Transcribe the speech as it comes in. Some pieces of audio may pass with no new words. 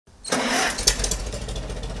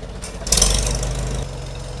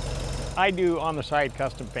I do on-the-side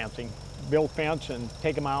custom fencing. Build fence and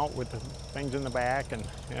take them out with the things in the back, and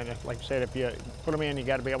like I said, if you put them in, you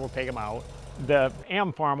got to be able to take them out. The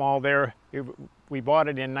M farm all there, we bought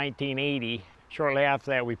it in 1980. Shortly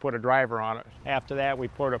after that, we put a driver on it. After that, we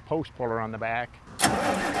put a post puller on the back.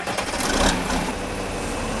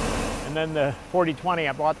 And then the 4020,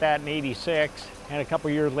 I bought that in '86, and a couple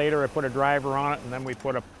years later I put a driver on it, and then we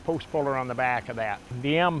put a post puller on the back of that.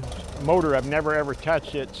 The M motor, I've never ever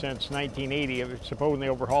touched it since 1980. It was supposedly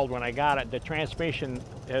overhauled when I got it. The transmission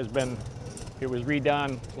has been, it was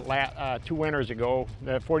redone 2 winters ago.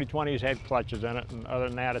 The 4020's had clutches in it, and other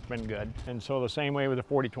than that, it's been good. And so the same way with the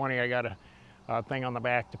 4020, I got a thing on the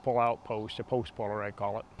back to pull out post, a post puller I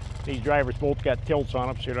call it. These drivers both got tilts on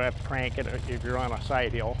them, so you don't have to crank it if you're on a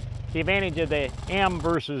side hill. The advantage of the M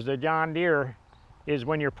versus the John Deere is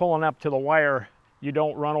when you're pulling up to the wire, you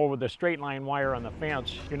don't run over the straight line wire on the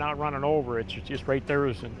fence. You're not running over, it's just right there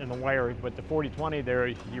in the wire. But the 4020 there,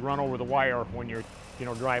 you run over the wire when you're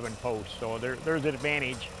driving post. So there's an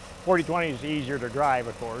advantage. 4020 is easier to drive,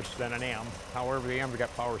 of course, than an M. However, the M's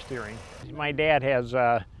got power steering. My dad has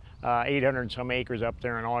 800 and some acres up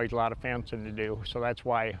there and always a lot of fencing to do. So that's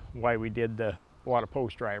why we did a lot of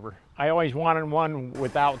post driver. I always wanted one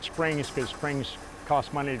without springs because springs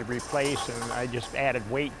cost money to replace, and I just added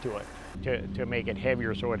weight to it to make it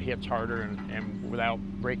heavier so it hits harder and without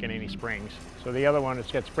breaking any springs. So the other one,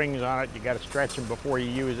 it's got springs on it. You got to stretch them before you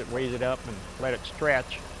use it, raise it up and let it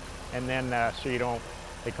stretch. And then so you don't,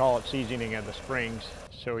 they call it seasoning of the springs.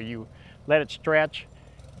 So you let it stretch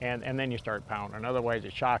and then you start pounding. Otherwise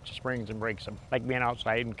it shocks the springs and breaks them. Like being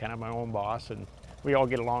outside and kind of my own boss, and we all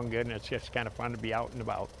get along good, and it's just kind of fun to be out and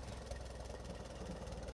about.